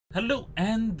Hello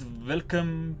and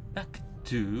welcome back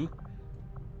to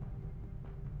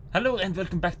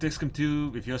XCOM 2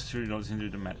 with yours truly, Lords into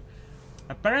the Mad.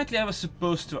 Apparently I was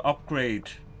supposed to upgrade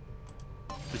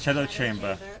the Shadow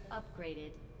Chamber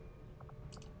upgraded.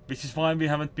 Which is why we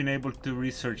haven't been able to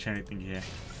research anything here.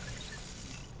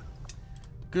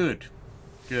 Good.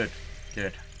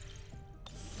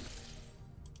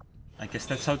 I guess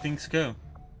that's how things go.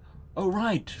 Oh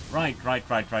right.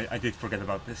 I did forget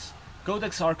about this.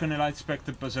 Codex Arcanelite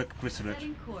Spectre Berserk Chrysalit.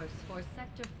 Setting course for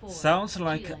Sector 4. Sounds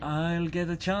like Chile. I'll get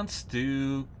a chance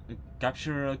to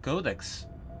capture a Codex.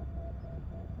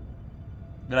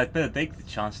 But I'd better take the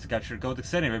chance to capture a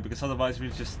Codex anyway, because otherwise we'll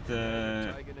just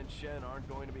Tigan and Shen aren't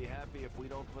going to be happy if we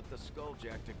don't put the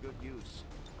Skulljack to good use.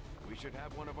 We should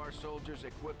have one of our soldiers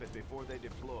equip it before they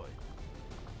deploy.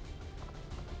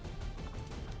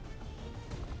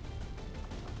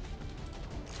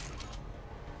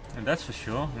 And that's for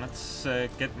sure. Let's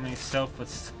get myself a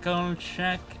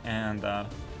Skulljack and a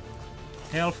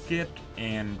health kit,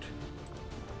 and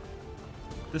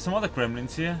there's some other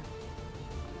gremlins here.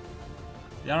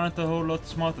 They aren't a whole lot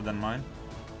smarter than mine.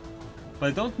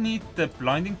 But I don't need the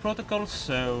blinding protocol,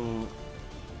 so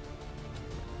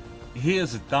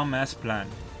here's a dumbass plan.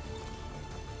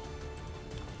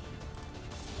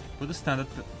 Put a standard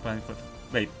blinding protocol.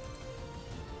 Wait.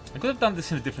 I could have done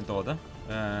this in a different order.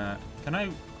 Can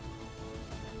I...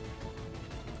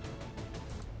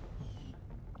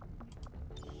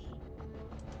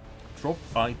 Drop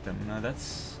item. Now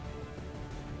that's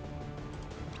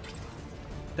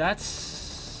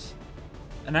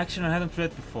an action I hadn't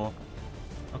read before.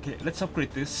 Okay, let's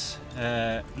upgrade this.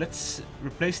 Let's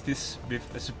replace this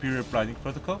with a superior blinding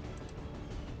protocol.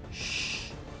 Shh.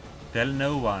 Tell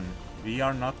no one. We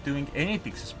are not doing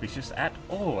anything suspicious at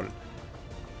all.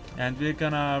 And we're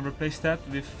gonna replace that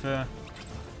with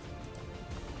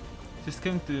just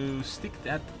going to stick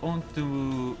that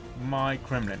onto my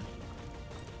Kremlin.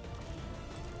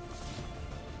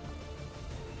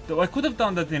 Though I could have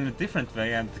done that in a different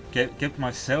way and kept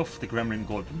myself the Gremlin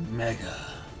Gold Mega.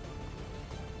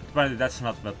 But apparently that's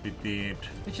not what we did,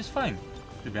 which is fine,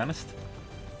 to be honest.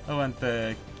 Oh, and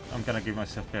I'm gonna give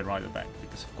myself a rider back,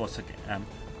 because of course I am.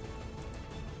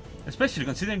 Especially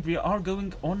considering we are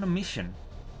going on a mission.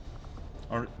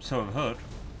 Or so I've heard.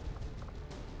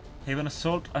 Haven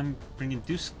Assault, I'm bringing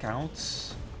 2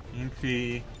 scouts,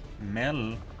 Infi,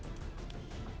 Mel,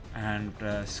 and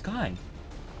Sky.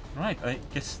 Right, I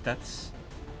guess that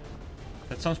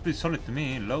sounds pretty solid to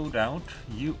me. Loadout,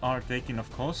 you are taking,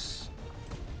 of course,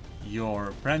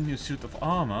 your brand new suit of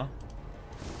armor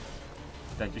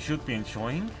that you should be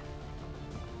enjoying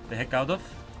the heck out of.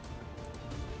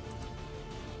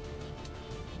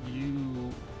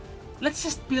 Let's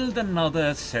just build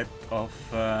another set of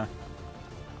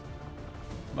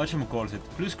whatchamacallit,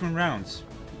 blue screen rounds,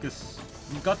 because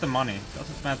we got the money,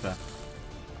 doesn't matter.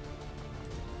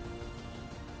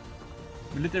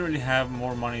 We literally have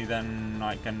more money than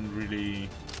I can really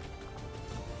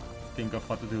think of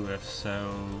what to do with,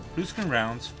 so blue screen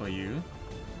rounds for you.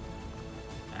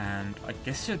 And I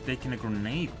guess you're taking a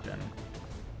grenade then.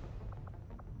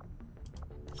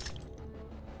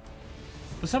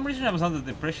 For some reason I was under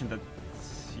the impression that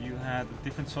you had a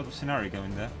different sort of scenario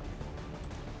going there.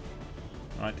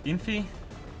 Alright, Infi,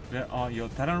 where are your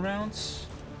Talon rounds?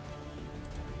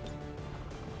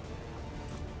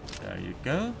 There you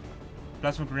go.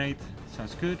 Plasma grenade,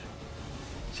 sounds good.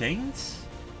 Chains?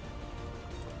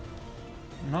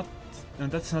 No,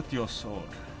 that's not your sword.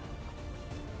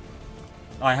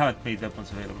 I haven't made weapons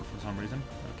available for some reason.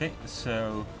 Okay,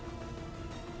 so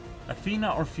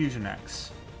Athena or Fusion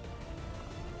Axe?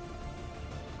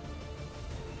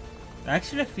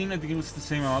 Actually, Athena deals the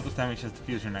same amount of damage as the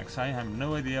Fusion Axe. I have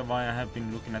no idea why I have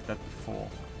been looking at that before.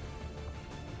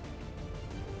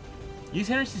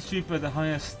 Use energy sweep at the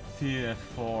highest tier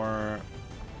for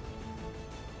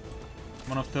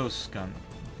one of those gun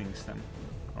things then.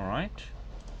 Alright.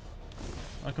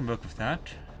 I can work with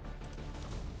that.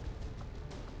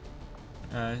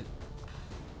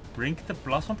 Bring the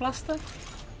Plasma Blaster?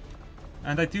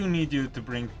 And I do need you to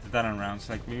bring the Talon rounds,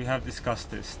 like we have discussed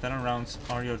this. Talon rounds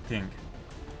are your thing.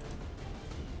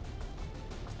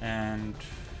 And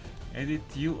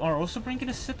Edith, you are also bringing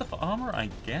a set of armor, I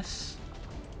guess?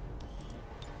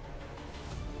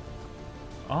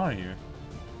 Are you?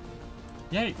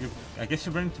 Yeah, I guess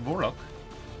you're bringing the Warlock.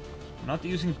 Not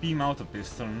using beam auto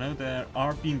pistol. No, there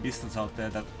are beam pistols out there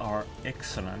that are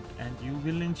excellent, and you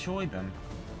will enjoy them.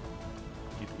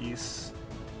 It is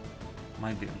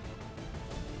my build.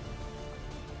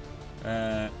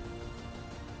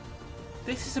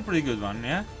 This is a pretty good one,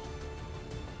 yeah?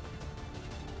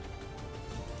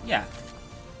 Yeah.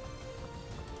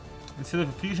 Instead of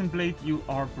a fusion blade, you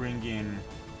are bringing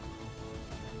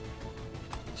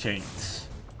chains.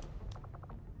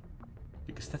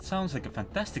 Because that sounds like a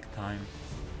fantastic time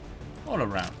all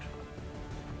around.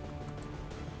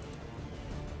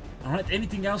 Alright,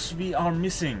 anything else we are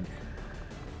missing?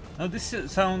 Now this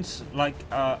sounds like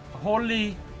a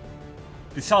wholly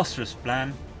disastrous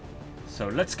plan, so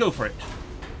let's go for it.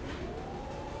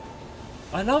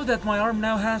 I love that my arm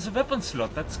now has a weapon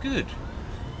slot, that's good.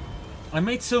 I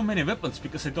made so many weapons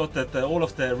because I thought that all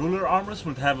of the ruler armors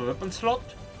would have a weapon slot,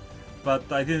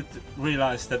 but I didn't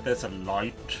realize that there's a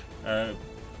light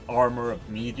armor, a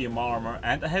medium armor,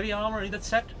 and a heavy armor in that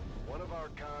set. One of our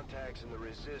contacts in the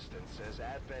Resistance says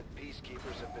Advent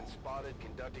peacekeepers have been spotted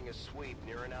conducting a sweep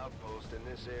near an outpost in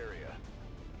this area.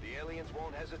 The aliens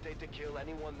won't hesitate to kill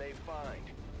anyone they find,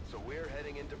 so we're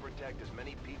heading in to protect as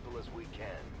many people as we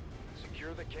can.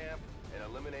 Secure the camp and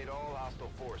eliminate all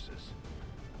hostile forces.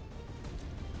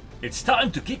 It's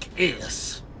time to kick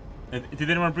ass! Did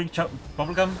anyone bring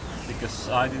bubblegum? Because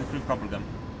I didn't bring bubblegum.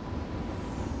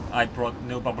 I brought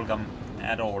no bubblegum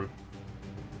at all.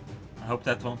 I hope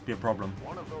that won't be a problem.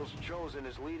 One of those chosen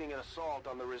is leading an assault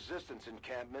on the Resistance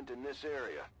encampment in this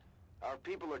area. Our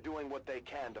people are doing what they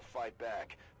can to fight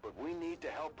back, but we need to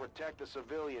help protect the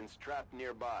civilians trapped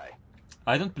nearby.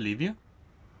 I don't believe you.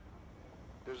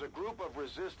 There's a group of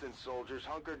Resistance soldiers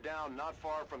hunkered down not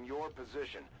far from your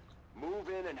position. Move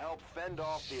in and help fend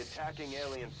off the attacking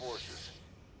alien forces.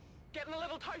 Getting a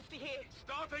little toasty here.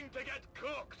 Starting to get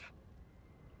cooked!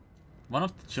 One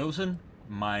of the chosen,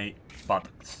 my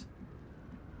buttocks.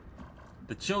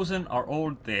 The chosen are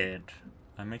all dead.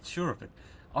 I made sure of it.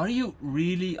 Are you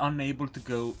really unable to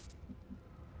go...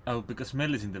 Oh, because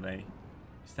Mel is in the way.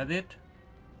 Is that it?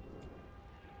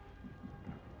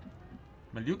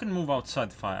 Well, you can move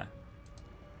outside fire.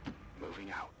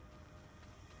 Moving out.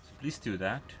 So please do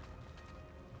that.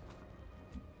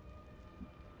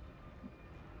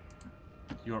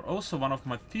 You're also one of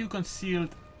my few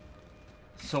concealed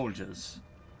soldiers.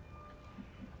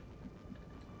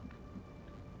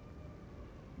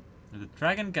 The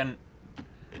dragon can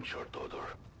In short order.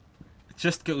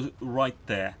 just go right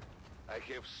there. I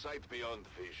have sight beyond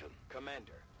vision.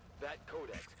 Commander, that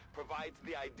Codex provides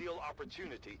the ideal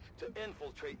opportunity to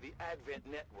infiltrate the Advent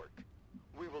network.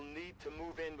 We will need to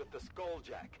move in with the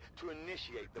Skulljack to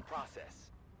initiate the process.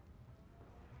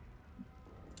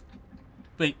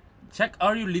 Wait, check,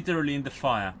 are you literally in the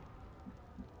fire?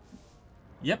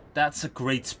 Yep, that's a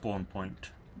great spawn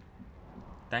point.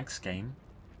 Thanks, game.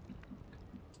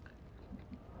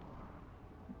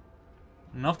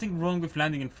 Nothing wrong with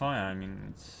landing in fire, I mean,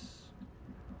 it's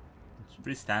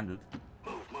pretty standard.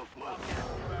 Move.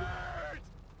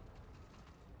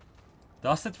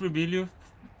 Does that reveal you?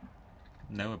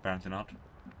 No, apparently not.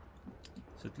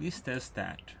 So at least there's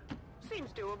that.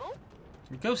 Seems doable.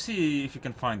 Go see if you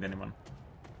can find anyone.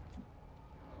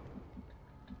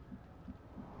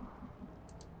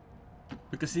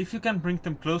 Because if you can bring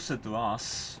them closer to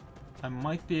us, I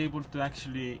might be able to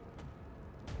actually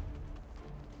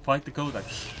fight the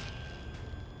Codex.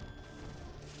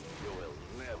 You will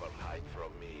never hide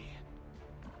from me.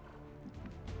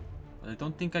 But I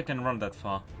don't think I can run that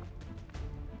far.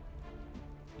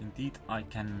 Indeed, I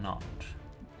cannot.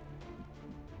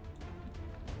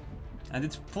 And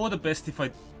it's for the best if I...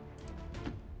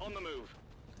 On the move.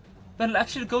 Well,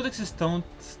 actually, Codexes don't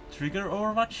trigger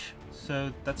Overwatch,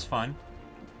 so that's fine.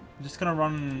 I'm just gonna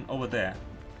run over there.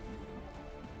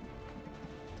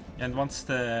 And once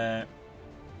the...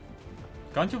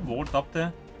 Can't you vault up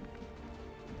there?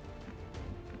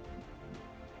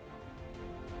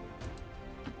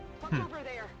 What's over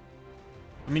there?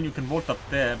 I mean, you can vault up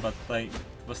there, but I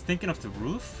was thinking of the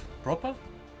roof proper.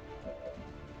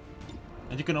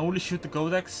 And you can only shoot the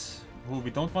Codex who we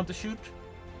don't want to shoot.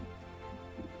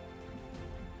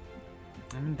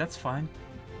 I mean, that's fine.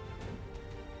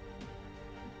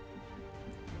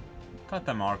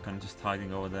 Goddamn Archon just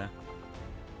hiding over there.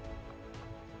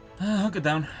 I'll go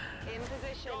down. In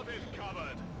position. Got it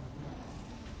covered.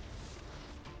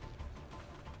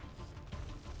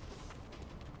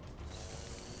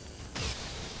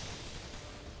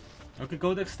 Okay,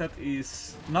 Codex, that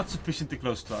is not sufficiently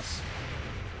close to us.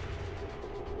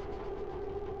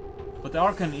 But the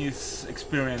Archon is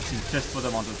experiencing just what I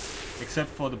wanted, except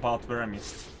for the part where I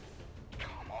missed.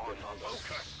 Come on,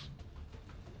 focus.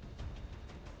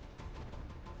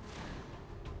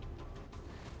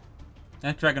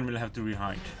 That dragon will have to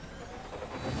rehide.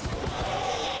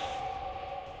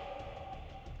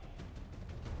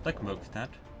 I can work with that.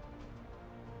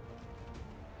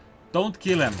 Don't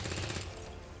kill him!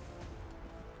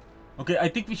 Okay, I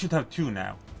think we should have two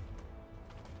now.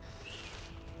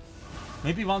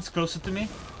 Maybe one's closer to me.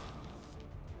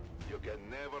 You can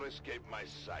never escape my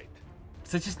sight.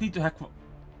 So I just need to hack.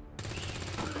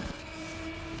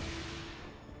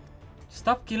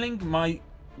 Stop killing my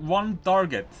one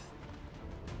target.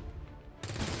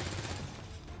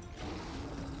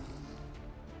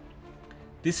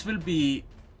 This will be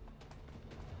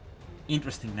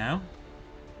interesting now.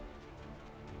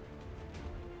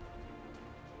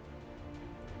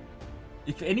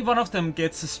 If any one of them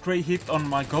gets a stray hit on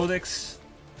my Codex,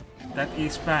 that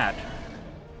is bad.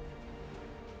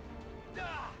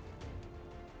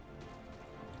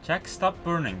 Jack, stop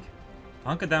burning.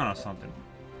 Hunker down or something.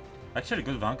 Actually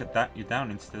could have hunkered you down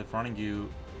instead of running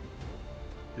you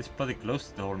this bloody close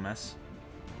to the whole mess.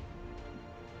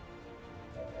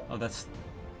 Oh, that's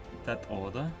that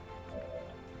order.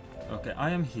 Okay, I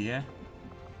am here.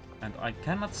 And I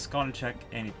cannot skull check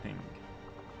anything.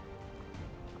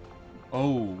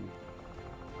 Oh.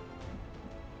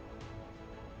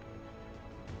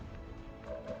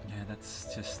 Yeah,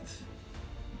 that's just...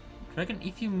 I reckon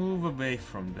if you move away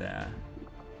from there...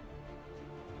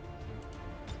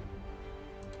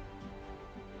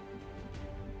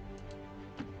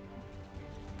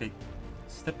 Okay,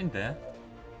 step in there.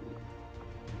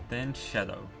 Then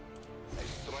shadow. I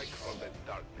strike from the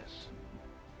darkness.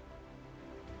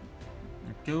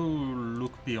 Go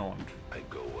look beyond. I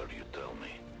go where you tell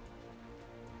me.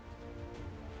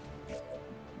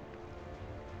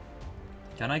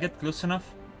 Can I get close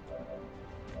enough?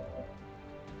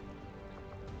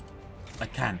 I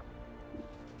can.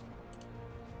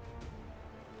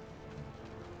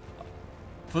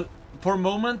 For a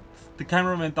moment, the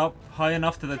camera went up high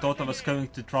enough that I thought I was going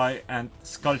to try and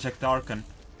skull check the Archon.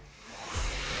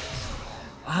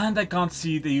 And I can't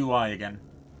see the UI again.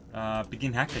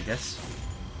 Begin hack, I guess.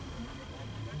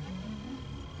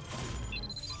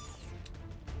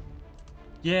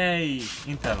 Yay!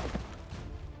 Intel.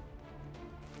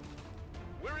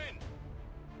 We're in.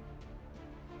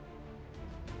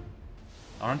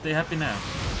 Aren't they happy now?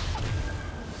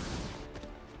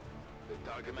 The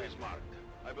target is marked.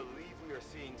 I believe we are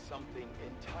seeing something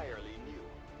entirely new.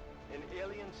 An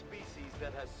alien species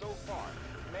that has so far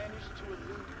managed to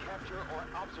elude capture or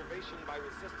observation by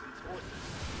resistance forces.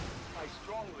 I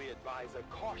strongly advise a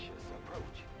cautious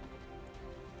approach.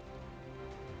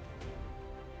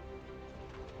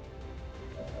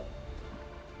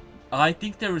 I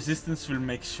think the resistance will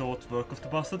make short work of the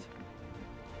bastard.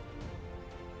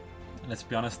 Let's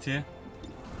be honest here.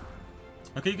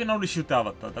 Okay, you can only shoot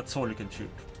Avatar, that's all you can shoot.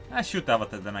 Shoot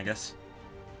Avatar then, I guess.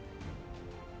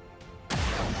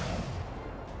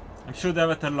 I'm sure the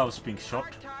Avatar loves being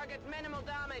shot.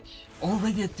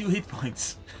 Already at 2 hit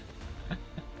points.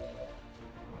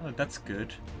 Oh, that's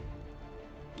good.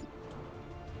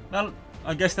 Well,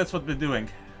 I guess that's what we're doing.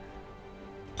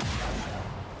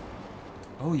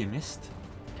 Oh, you missed.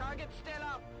 Target still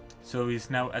up. So he's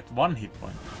now at 1 hit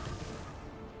point.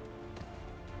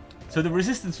 So the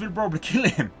resistance will probably kill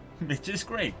him, which is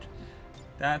great.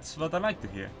 That's what I like to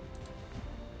hear.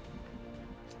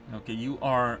 Okay, you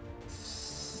are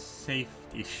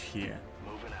safe-ish here.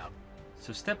 Moving out.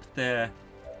 So step there,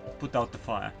 put out the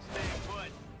fire.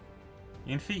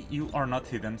 Infi, you are not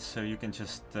hidden, so you can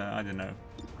just, I don't know,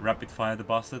 rapid fire the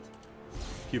bastard.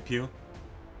 Pew pew.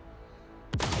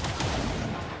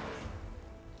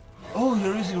 Oh,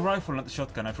 you're using a rifle, not the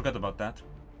shotgun. I forgot about that.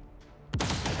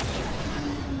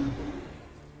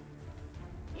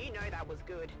 You know that was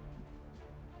good.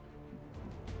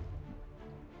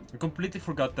 I completely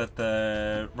forgot that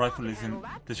the rifle is in...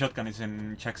 the shotgun is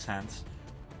in Jack's hands.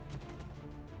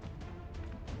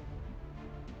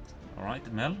 Alright,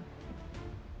 Mel.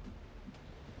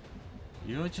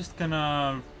 You're just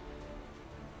gonna...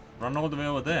 run all the way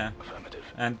over there. Affirmative.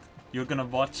 And you're gonna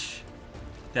watch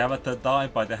the Avatar die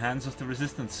by the hands of the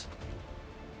Resistance.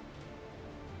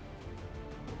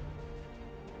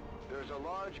 There's a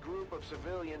large group of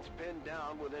civilians pinned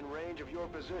down within range of your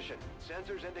position.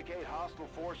 Sensors indicate hostile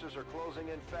forces are closing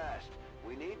in fast.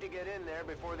 We need to get in there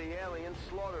before the aliens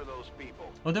slaughter those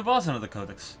people. Oh, there was another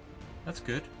Codex. That's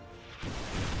good.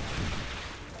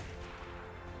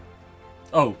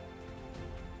 Oh.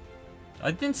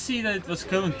 I didn't see that it was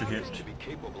going to hit To be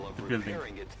capable of the building.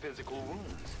 repairing its physical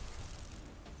wounds.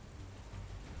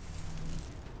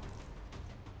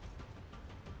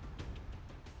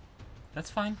 That's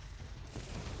fine.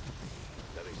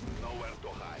 There is nowhere to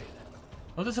hide.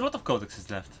 Oh, there's a lot of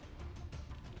codexes left.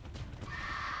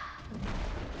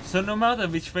 So no matter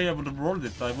which way I would have rolled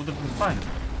it, I would have been fine.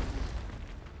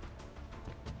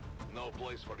 No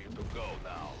place for you to go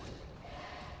now.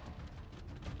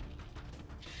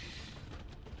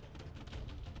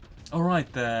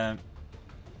 Alright,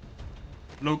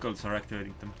 locals are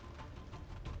activating them.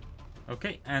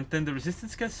 Okay, and then the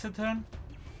resistance gets a turn.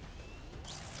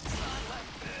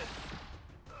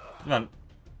 Well,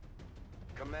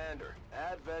 Commander,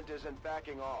 Advent isn't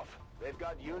backing off. They've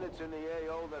got units in the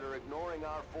AO that are ignoring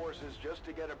our forces just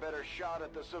to get a better shot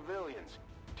at the civilians.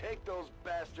 Take those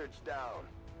bastards down.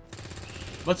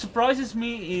 what surprises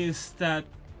me is that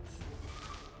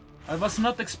I was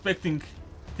not expecting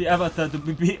the Avatar to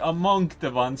be among the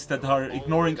ones that are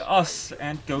ignoring us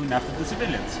and going after the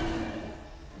civilians.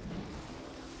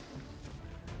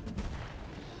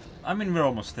 I mean, we're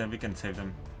almost there, we can save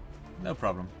them. No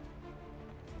problem.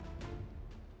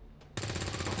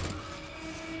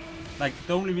 Like,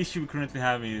 the only issue we currently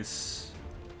have is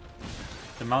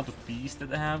the amount of bees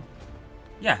that they have.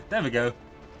 Yeah, there we go.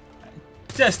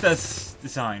 Just as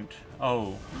designed.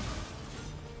 Oh.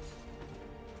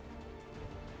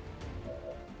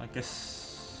 I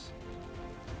guess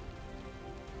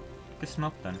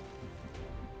not then.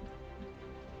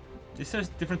 Is there a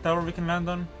different tower we can land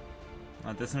on?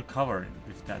 Oh, there's no cover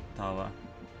with that tower.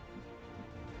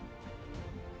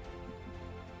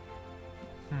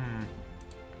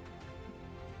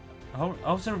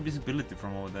 How's our visibility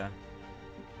from over there?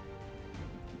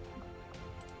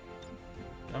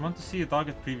 I want to see a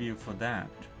target preview for that.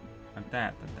 And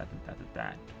that, and that, and that, and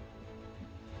that.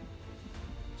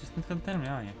 Just not gonna tell me,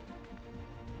 are you?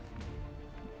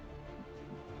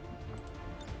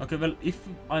 Okay, well, if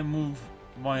I move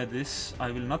via this, I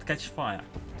will not catch fire,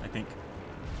 I think.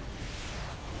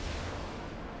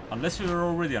 Unless we were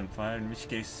already on fire, in which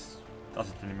case,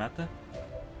 doesn't really matter.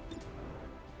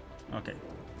 Okay.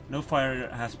 No fire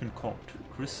has been caught.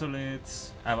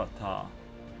 Chrysalids, Avatar.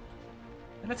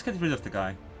 And let's get rid of the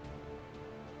guy.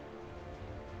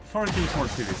 Before it kills more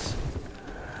cities.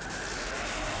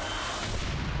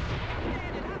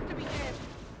 It has to be dead.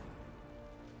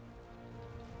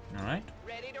 Alright.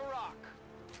 Ready to rock.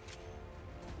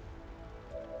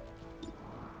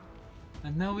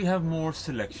 And now we have more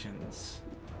selections.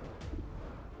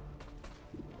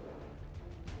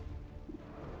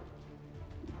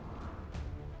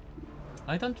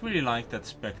 I don't really like that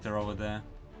Spectre over there.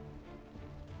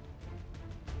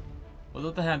 On the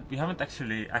other hand, we haven't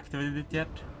actually activated it yet.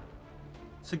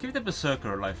 So give the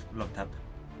Berserker a love tap.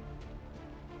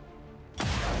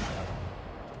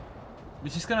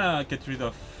 Which is gonna get rid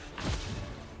of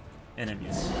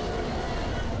enemies.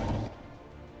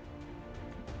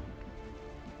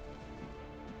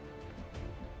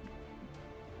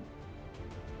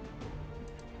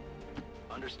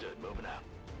 Understood. Moving out.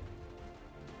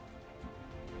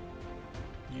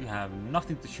 You have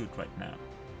nothing to shoot right now.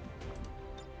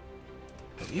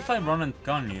 If I run and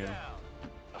gun you,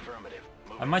 Affirmative.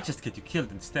 I might just get you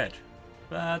killed instead.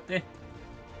 But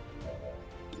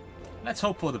let's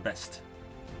hope for the best.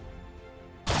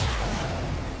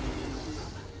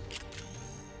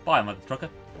 Bye, mother trucker.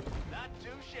 Not too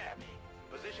shabby.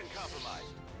 Position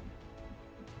compromised.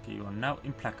 Okay, you are now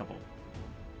implacable.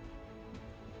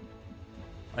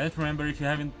 I don't remember if you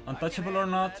have untouchable or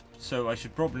not, so I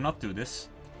should probably not do this.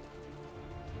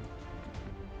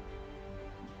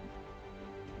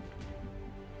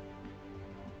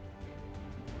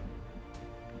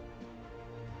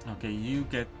 Okay, you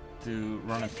get to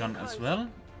run a gun as well.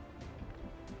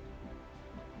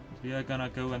 We are gonna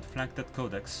go and flank that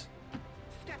Codex.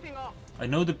 Stepping off. I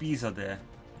know the bees are there.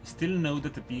 I still know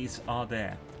that the bees are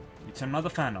there, which I'm not a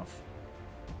fan of.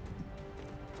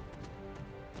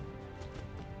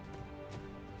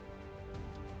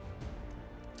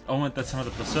 Oh, and that's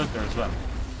another Berserker as well.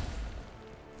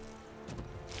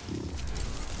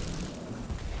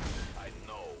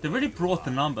 They really brought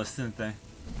the numbers, didn't they?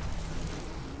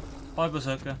 Bye,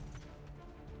 Berserker.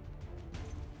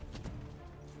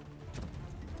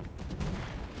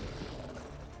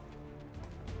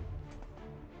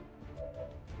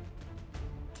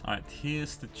 Alright,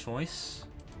 here's the choice.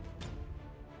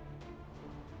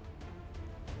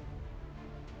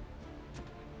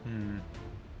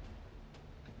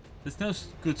 There's no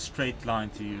good straight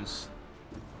line to use.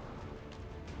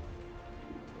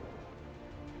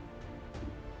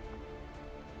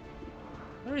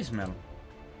 Where is Mel?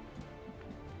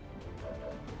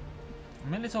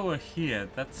 Mel is over here.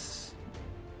 That's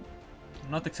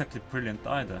not exactly brilliant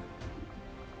either.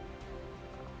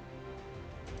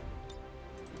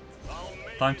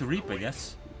 Time to reap, I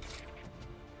guess.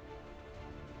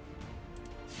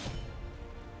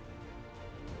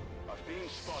 I've been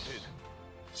spotted.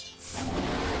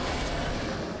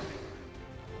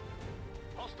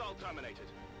 Hostile terminated.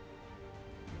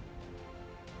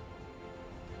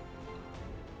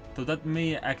 So that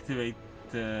may activate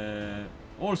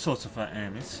all sorts of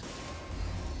enemies.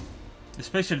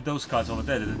 Especially those cards over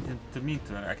there that didn't mean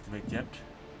to activate yet.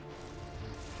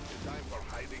 The time for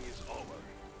hiding is over.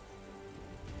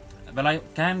 Well, I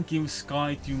can give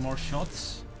Sky 2 more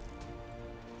shots,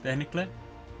 technically.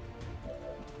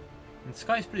 And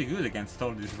Sky is pretty good against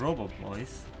all these robot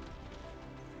boys.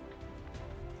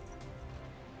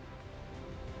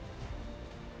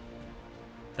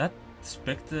 That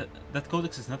Spectre, that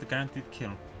Codex is not a guaranteed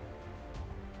kill.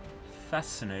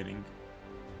 Fascinating.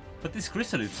 But these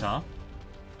chrysalids are.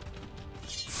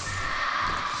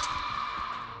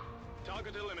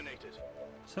 Target eliminated.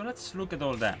 So let's look at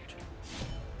all that.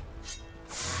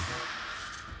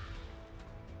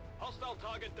 Hostile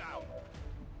target down.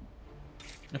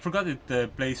 I forgot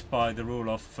it plays by the rule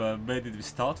of where did we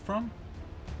start from?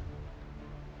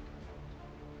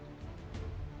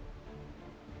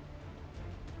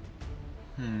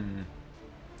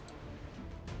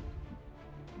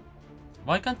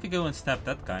 Why can't we go and stab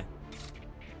that guy?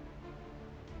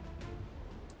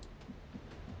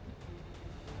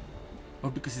 Oh,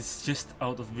 because it's just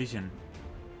out of vision.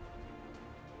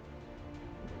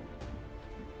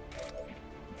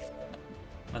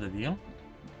 Not a deal.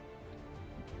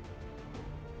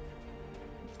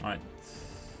 Alright.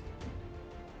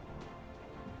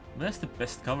 Where's the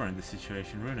best cover in this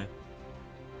situation, really?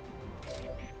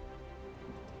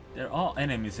 There are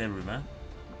enemies everywhere.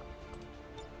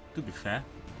 To be fair.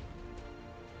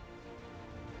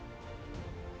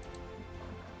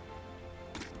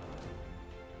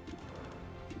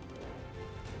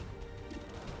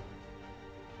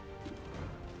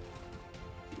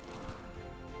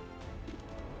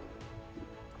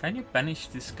 Can you banish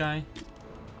this guy?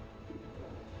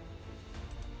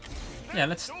 Yeah,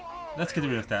 let's get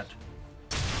rid of that.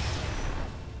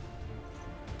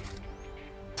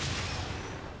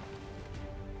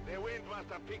 Their wind must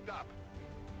have picked up.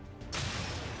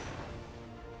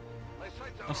 My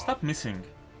sights are Oh, stop missing.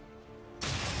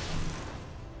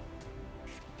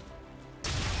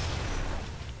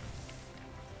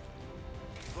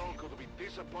 Bronco to be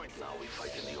disappointed. Now we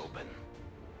fight in the open.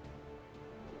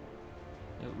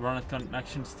 Run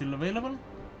action still available?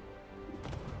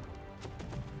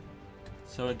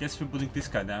 So I guess we're putting this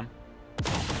guy down.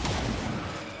 Impressed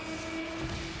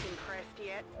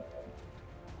yet?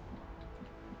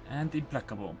 And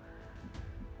implacable.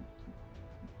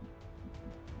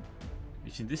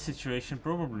 Which in this situation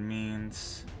probably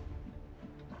means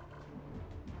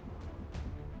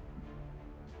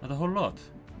not a whole lot.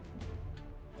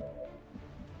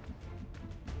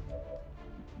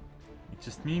 It's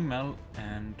just me, Mel,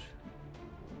 and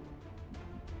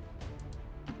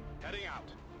Heading out.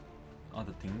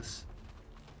 other things.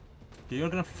 Okay, you're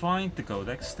gonna find the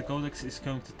Codex. The Codex is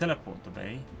going to teleport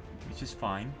away, which is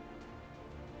fine.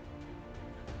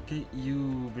 Okay,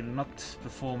 you will not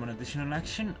perform an additional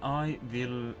action. I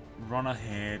will run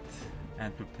ahead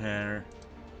and prepare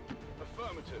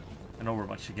Affirmative. an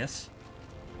Overwatch, I guess.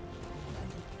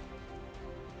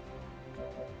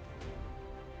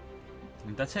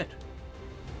 And that's it.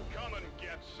 Come and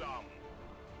get some.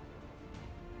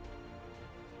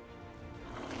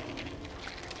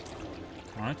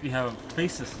 Alright, we have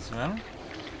faces as well.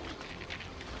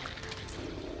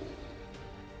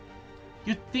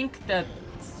 You'd think that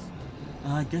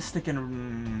I guess they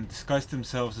can disguise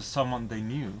themselves as someone they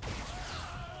knew.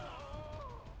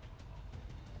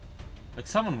 Like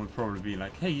someone would probably be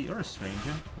like, hey, you're a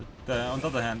stranger. But on the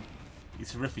other hand,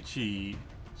 it's a refugee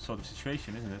sort of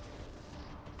situation, isn't it?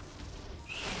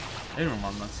 Everyone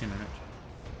not seen it.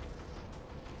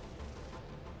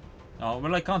 Oh,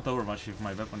 well, I can't Overwatch if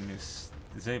my weapon is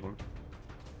disabled.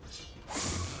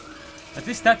 At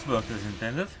least that worked as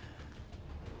intended.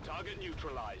 Target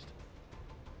neutralized.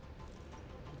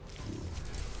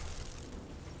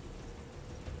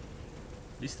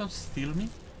 Please don't steal me.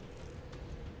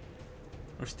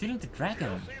 We're stealing the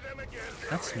dragon. See them again.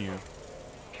 That's new.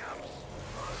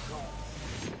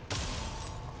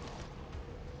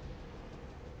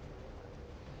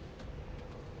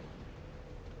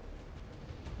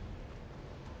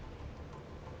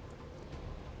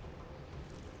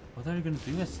 What are you gonna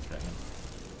do as the dragon?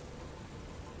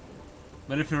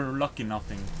 Well, if you're lucky,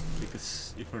 nothing.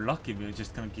 Because if we're lucky, we're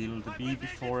just gonna kill the bee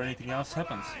before anything else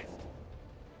happens.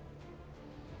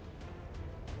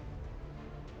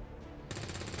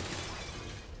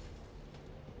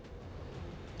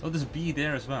 Oh, there's a bee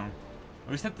there as well.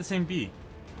 Or is that the same bee?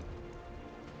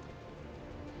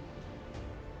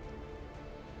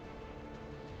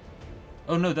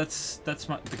 Oh no, that's the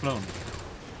clone.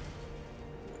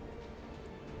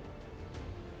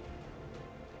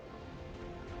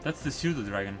 That's the pseudo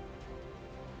dragon.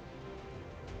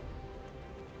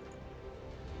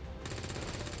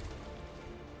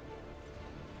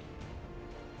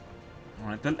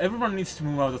 Alright, well, everyone needs to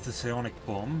move out of the psionic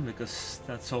bomb, because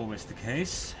that's always the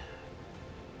case.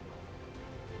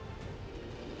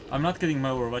 I'm not getting my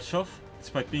Overwatch off,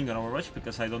 despite being on Overwatch,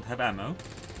 because I don't have ammo.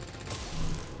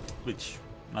 Which,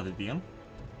 not a deal.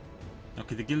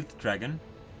 Okay, they killed the dragon,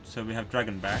 so we have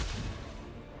Dragon back,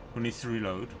 who needs to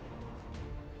reload.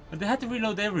 But they had to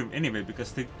reload anyway,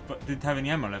 because they didn't have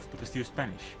any ammo left, because they used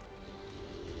Spanish.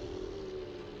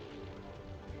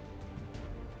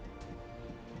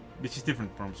 Which is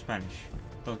different from Spanish.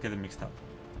 Don't get it mixed up.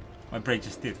 My brain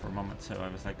just did for a moment, so I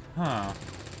was like, huh.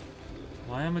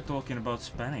 Why am I talking about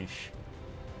Spanish?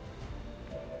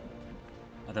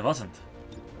 But I wasn't.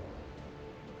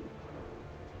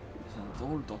 I was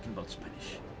all talking about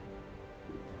Spanish.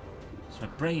 It's my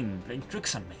brain playing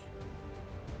tricks on me.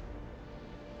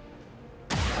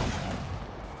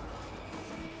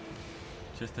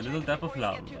 Just a little dab of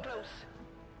love.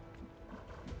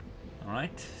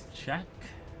 Alright, check.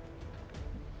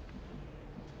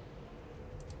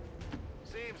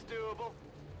 Doable.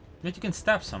 Yet you can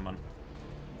stab someone.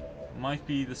 Might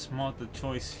be the smarter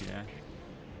choice here.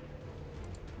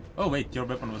 Oh wait, your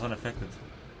weapon was unaffected.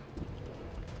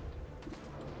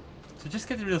 So just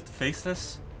get rid of the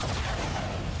faceless.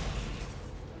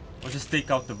 Or just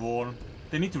take out the wall.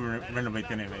 They need to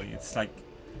renovate anyway. It's like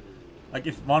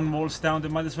if one wall's down, they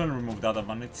might as well remove the other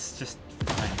one. It's just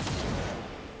fine.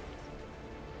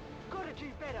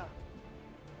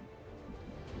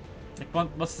 Like,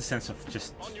 what's the sense of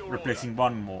just replacing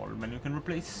one wall when you can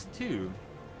replace two?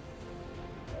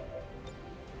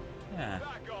 Yeah.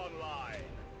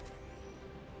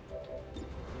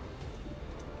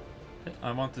 Okay,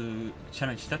 I want to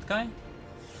challenge that guy.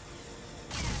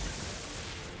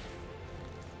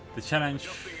 The challenge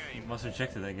was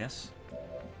rejected, I guess.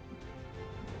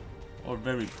 Or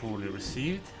very poorly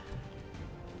received.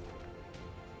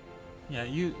 Yeah,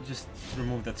 you just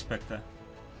remove that spectre.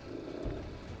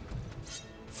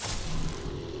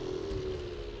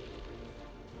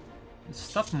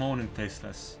 Stop moaning,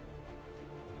 faceless.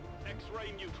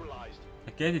 X-ray neutralized.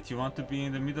 I get it, you want to be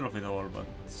in the middle of it all, but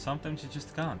sometimes you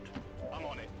just can't. I'm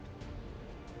on it.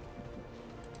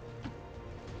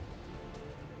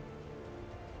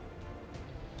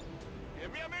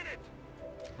 Give me a minute.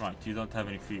 Right, you don't have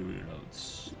any free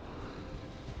reloads.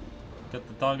 Got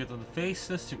the target on the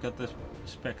faceless, you got the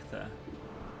spectre.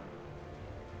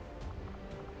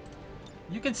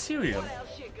 You can serial. What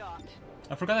else you got?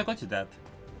 I forgot I got you that.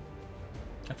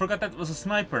 I forgot that was a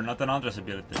sniper, not an Andres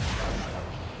ability.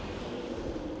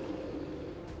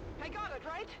 I got it,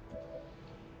 right?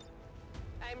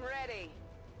 I'm ready.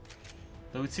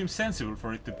 Though it seems sensible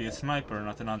for it to be a sniper,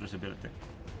 not an Andres ability.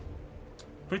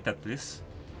 Crit that, please.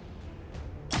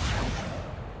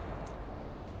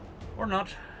 Or not.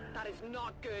 That is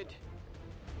not good.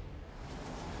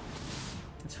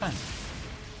 It's fine.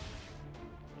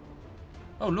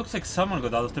 Oh, looks like someone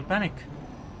got out of the panic.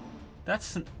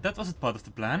 That wasn't part of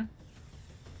the plan.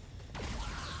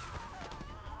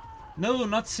 No,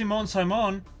 not Simon.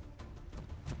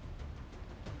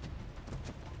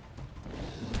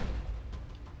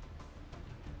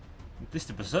 At least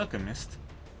the Berserker missed.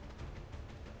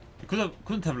 You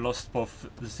couldn't have lost both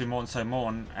the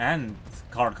Simon and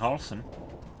Carl Carlson.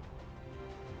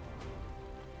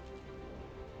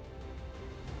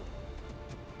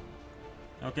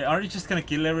 Okay, are you just gonna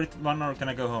kill everyone or can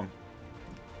I go home?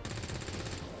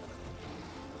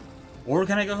 Or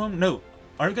can I go home? No.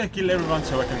 Are you gonna kill everyone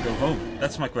so I can go home?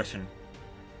 That's my question.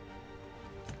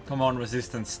 Come on,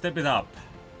 Resistance, step it up.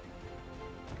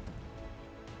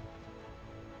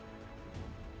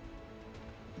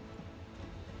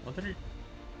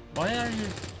 Why are you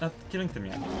not killing them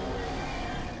yet?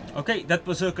 Okay, that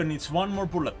Berserker needs one more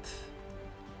bullet.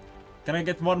 Can I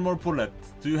get one more bullet?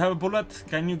 Do you have a bullet?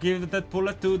 Can you give that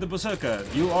bullet to the Berserker?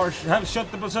 You have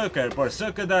shot the Berserker.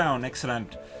 Berserker down.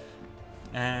 Excellent.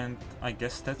 And I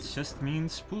guess that just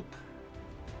means poop.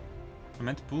 I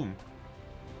meant boom.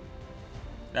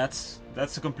 That's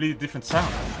a completely different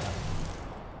sound.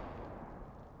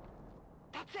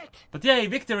 That's it. But yay,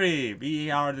 victory! We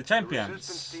are the The champions.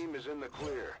 resistance team is in the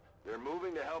clear. They're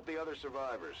moving to help the other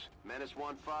survivors. Menace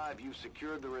 1-5, you've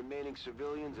secured the remaining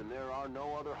civilians and there are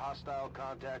no other hostile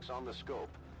contacts on the scope.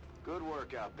 Good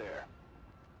work out there.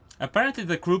 Apparently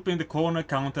the group in the corner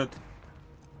counted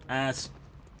as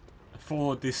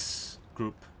for this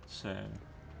group, so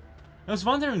I was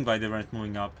wondering why they weren't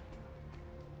moving up.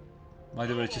 Why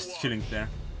they were just chilling there.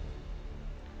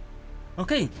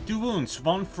 Okay, 2 wounds,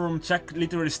 one from Jack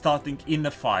literally starting in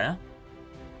a fire,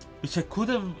 which I could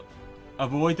have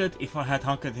avoided if I had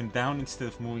hunkered him down instead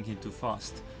of moving him too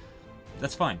fast.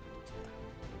 That's fine.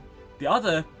 The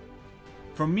other,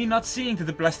 from me not seeing to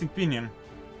the blasting pinion,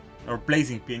 or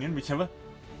blazing pinion, whichever,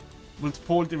 will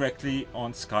fall directly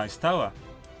on Sky's tower.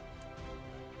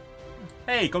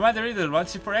 Hey, Commander Indoril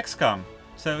wants you for XCOM,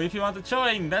 so if you want to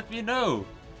join, let me know.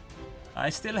 I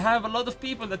still have a lot of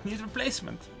people that need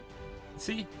replacement.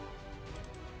 See?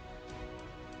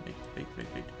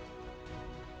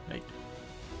 Wait.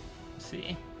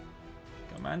 See?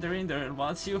 Commander Indoril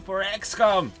wants you for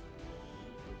XCOM!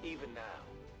 Even now,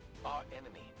 our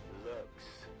enemy lurks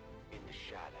in the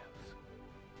shadows,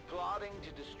 plotting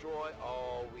to destroy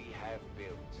all we have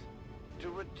built, to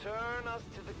return us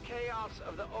to the chaos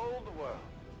of the old world.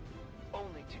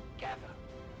 Only together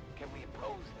can we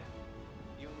oppose them.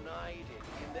 United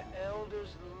in the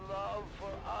Elders' love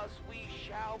for us, we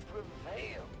shall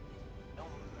prevail, no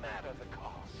matter the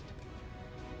cost.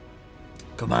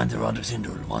 Commander Anders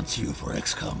Indoril wants you for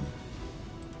XCOM.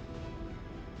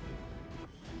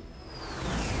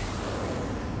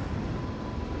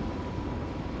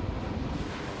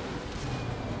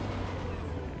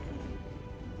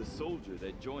 The soldier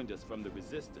that joined us from the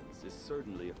Resistance is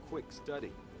certainly a quick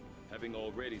study, having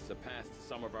already surpassed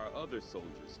some of our other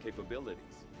soldiers'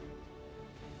 capabilities.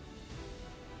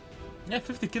 Yeah,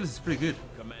 50 kills is pretty good.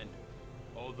 Commander,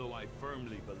 although I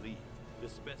firmly believe the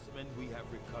specimen we have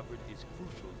recovered is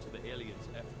crucial to the aliens'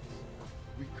 efforts,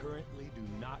 we currently do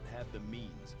not have the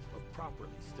means of properly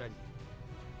studying.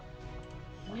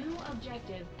 New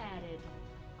objective added.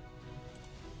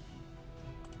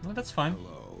 Well, that's fine.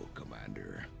 Hello,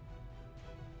 Commander.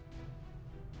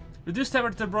 Reduced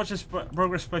avatar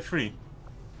progress by 3.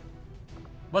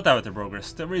 What avatar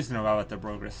progress? There is no avatar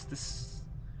progress.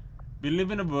 We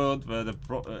live in a world where the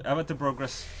avatar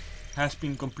progress has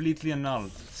been completely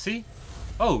annulled. See?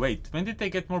 Oh wait, when did they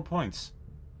get more points?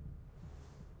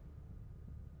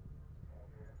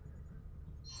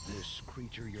 This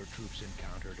creature your troops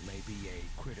encountered may be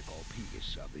a critical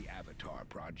piece of the Avatar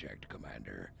project,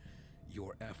 Commander.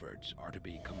 Your efforts are to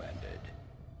be commended.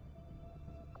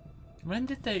 When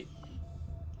did they...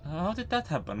 how did that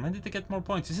happen? When did they get more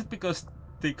points? Is it because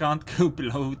they can't go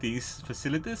below these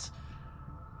facilities?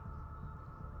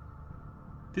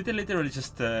 Did they literally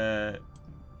just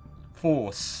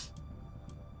force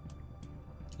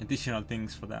additional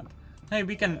things for that? Hey,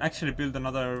 we can actually build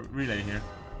another relay here.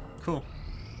 Cool.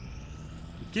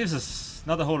 It gives us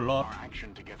not a whole lot. Our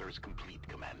action together is complete,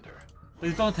 Commander.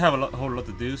 We don't have a whole lot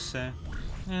to do, so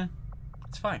yeah,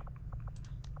 it's fine.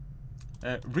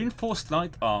 Reinforced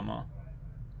light armor.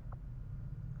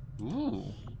 Ooh,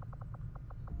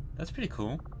 that's pretty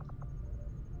cool.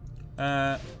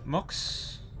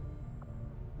 Mox.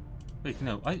 Wait,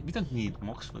 no, we don't need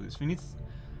Mox for this. We need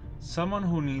someone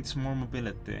who needs more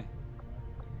mobility.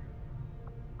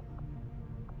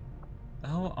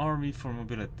 How are we for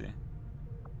mobility?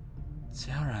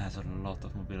 Sierra has a lot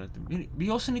of mobility. We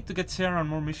also need to get Sierra on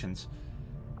more missions,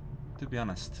 to be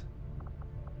honest.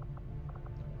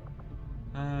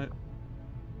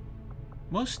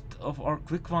 Most of our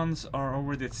quick ones are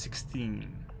already at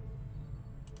 16.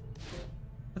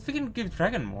 But we can give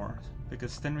Dragon more,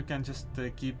 because then we can just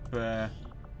keep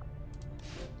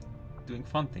doing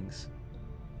fun things.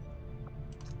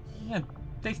 Yeah,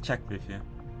 take Jack with you.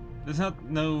 There's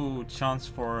no chance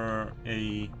for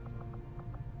a...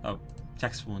 Oh,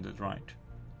 Jack's wounded, right.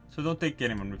 So don't take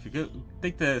anyone with you. Go,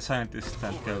 take the scientist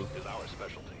and go. Is our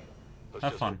specialty. Let's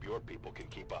Have just fun. hope your people can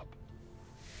keep up.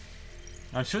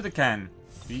 I'm sure they can.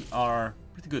 We are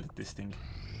pretty good at this thing.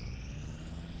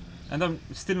 And I'm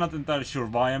still not entirely sure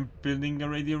why I'm building a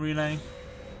radio relay.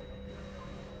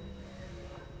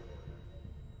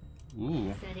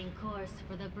 Ooh. Setting course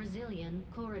for the Brazilian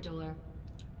corridor.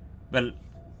 Well,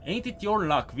 ain't it your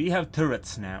luck? We have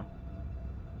turrets now.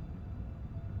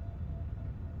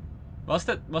 Was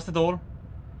that all?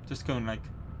 Just going like,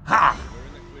 ha! We're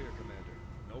in the clear, Commander.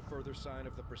 No further sign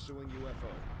of the pursuing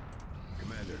UFO.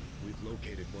 Commander, we've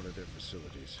located one of their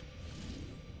facilities.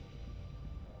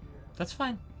 That's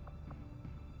fine.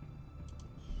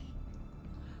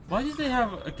 Why did they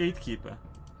have a gatekeeper?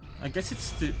 I guess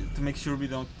it's to make sure we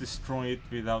don't destroy it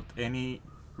without any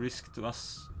risk to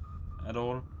us at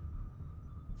all.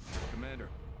 Commander,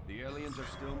 the aliens are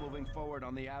still moving forward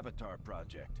on the Avatar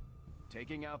project.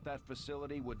 Taking out that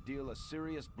facility would deal a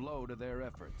serious blow to their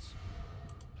efforts.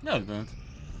 No, don't.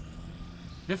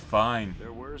 You're fine.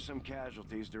 There were some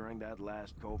casualties during that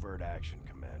last covert action,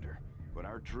 Commander. But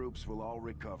our troops will all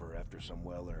recover after some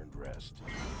well-earned rest.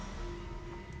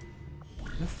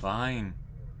 You're fine.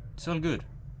 It's all good.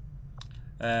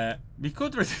 We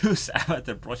could reduce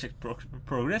Avatar project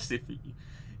progress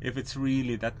if it's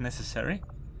really that necessary.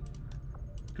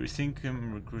 Increase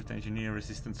income, recruit engineer,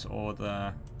 resistance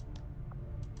order,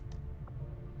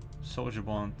 soldier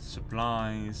bond,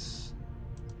 supplies.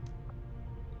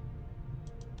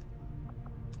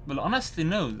 Well, honestly,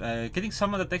 no. Getting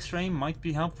some of that extra aim might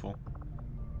be helpful.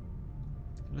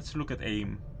 Let's look at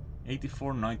aim.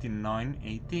 84, 99,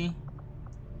 80,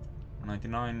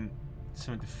 99,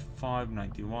 75,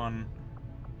 91.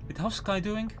 Wait, how's Sky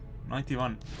doing?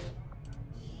 91.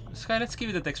 Sky, let's give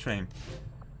it that extra aim.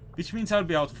 Which means I'll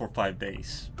be out for 5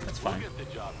 days. That's fine. We'll get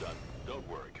the job done. Don't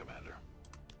worry, Commander.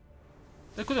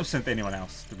 They could have sent anyone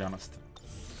else, to be honest.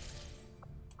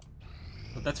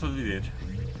 But that's what we did.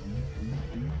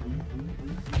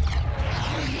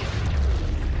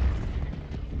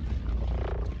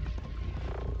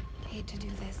 Hate to do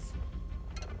this,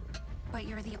 but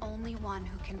you're the only one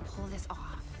who can pull this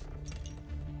off.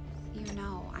 You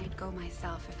know, I'd go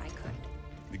myself if I could.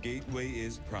 The gateway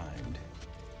is primed.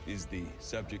 Is the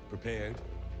subject prepared?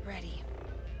 Ready.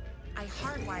 I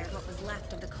hardwired what was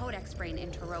left of the Codex brain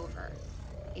into Rover.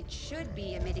 It should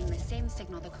be emitting the same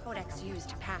signal the Codex used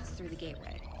to pass through the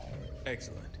gateway.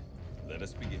 Excellent. Let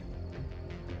us begin.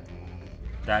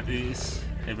 That is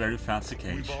a very fancy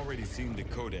cage. We've already seen the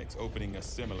Codex opening a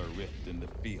similar rift in the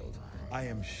field. I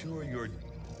am sure your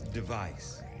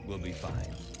device will be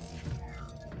fine.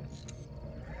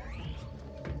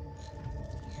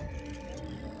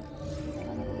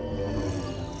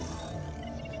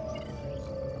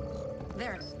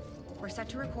 There. We're set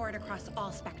to record across all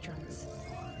spectrums.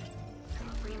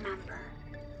 Remember,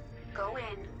 go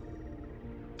in,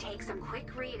 take some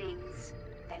quick readings,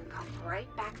 then come right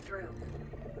back through.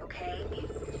 Okay?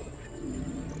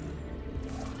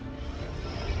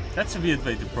 That's a weird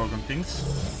way to program things.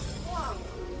 Whoa.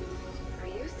 Are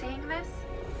you seeing this?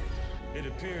 It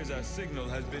appears our signal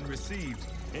has been received.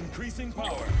 Increasing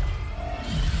power.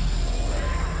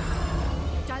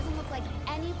 Doesn't look like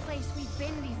any place we've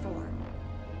been before.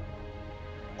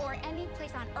 Or any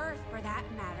place on Earth, for that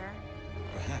matter.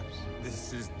 Perhaps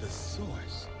this is the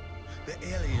source. The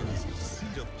aliens'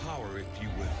 seat of power, if you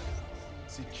will.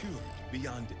 Secure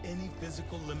beyond any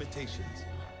physical limitations.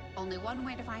 Only one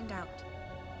way to find out.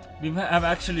 We have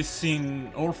actually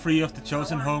seen all 3 of the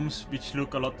chosen homes, which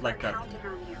look a lot like that. Counting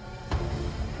on you.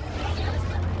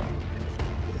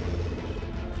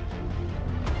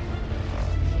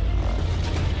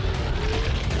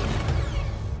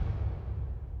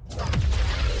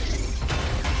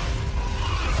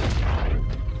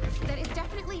 That is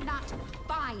definitely not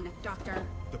fine, Doctor.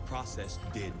 The process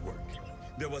did work.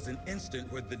 There was an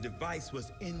instant where the device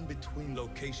was in between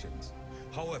locations.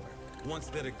 However, once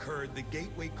that occurred, the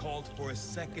gateway called for a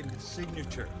second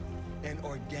signature, an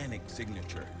organic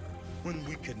signature. When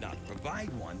we could not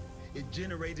provide one, it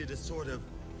generated a sort of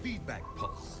feedback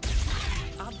pulse.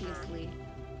 Obviously.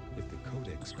 If the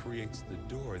Codex creates the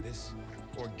door, this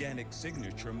organic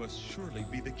signature must surely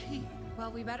be the key.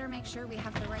 Well, we better make sure we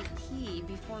have the right key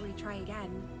before we try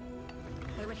again.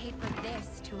 I would hate for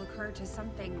this to occur to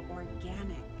something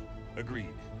organic.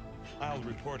 Agreed. I'll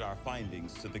report our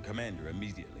findings to the commander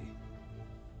immediately.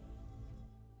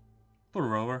 Poor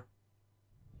Rover.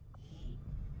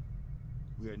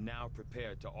 We are now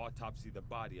prepared to autopsy the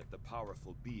body of the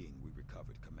powerful being we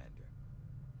recovered, Commander.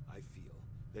 I feel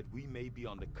that we may be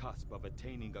on the cusp of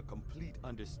attaining a complete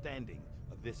understanding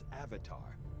of this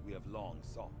avatar we have long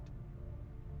sought.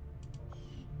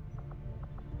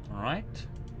 Alright.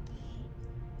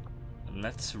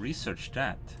 Let's research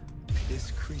that.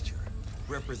 This creature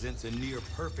represents a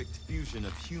near-perfect fusion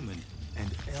of human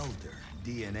and elder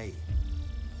DNA.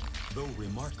 Though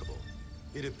remarkable,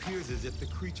 it appears as if the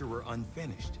creature were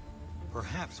unfinished.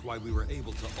 Perhaps why we were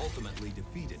able to ultimately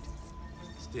defeat it.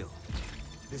 Still,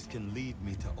 this can lead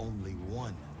me to only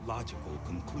one logical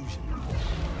conclusion.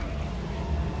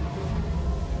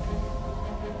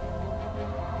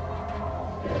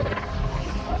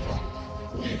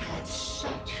 We had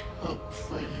such hope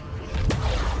for you.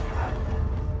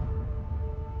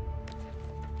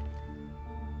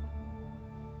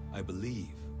 I believe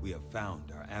we have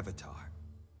found our avatar.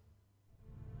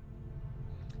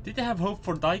 Did they have hope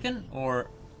for Daigen or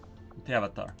the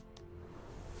Avatar?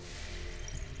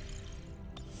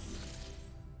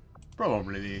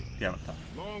 Probably the Avatar.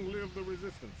 Long live the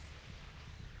resistance.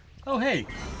 Oh hey!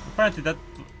 Apparently that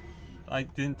I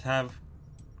didn't have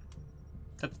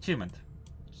that achievement.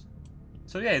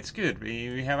 So yeah, it's good.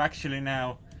 We have actually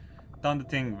now done the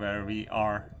thing where we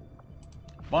are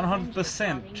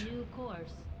 100%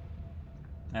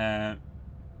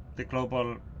 the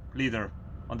global leader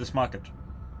on this market.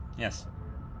 Yes.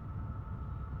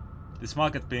 This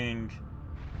market being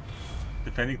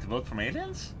defending the vote from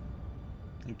aliens?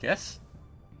 I guess.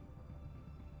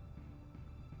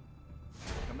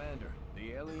 Commander,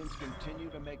 the aliens continue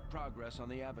to make progress on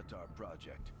the Avatar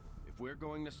project. If we're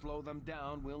going to slow them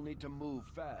down, we'll need to move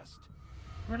fast.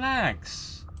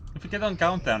 Relax. If you get on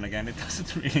countdown again, it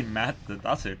doesn't really matter,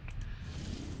 does it?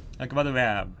 Like, what do we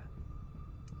have?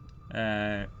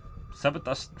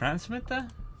 Sabotage transmitter?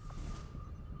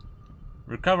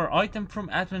 Recover item from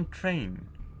advent train.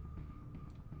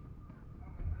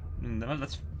 Well,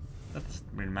 that doesn't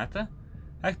really matter.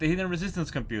 Hack the hidden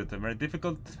resistance computer. Very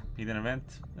difficult. Hidden event.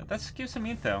 That gives some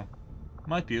intel.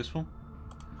 Might be useful.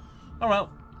 Oh well.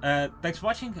 Thanks for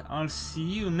watching. I'll see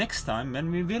you next time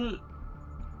when we will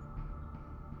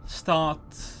start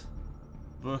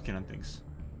working on things.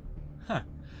 Huh.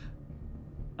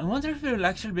 I wonder if we'll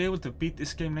actually be able to beat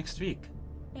this game next week.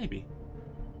 Maybe.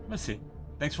 We'll see.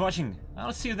 Thanks for watching.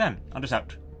 I'll see you then. Anders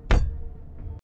out.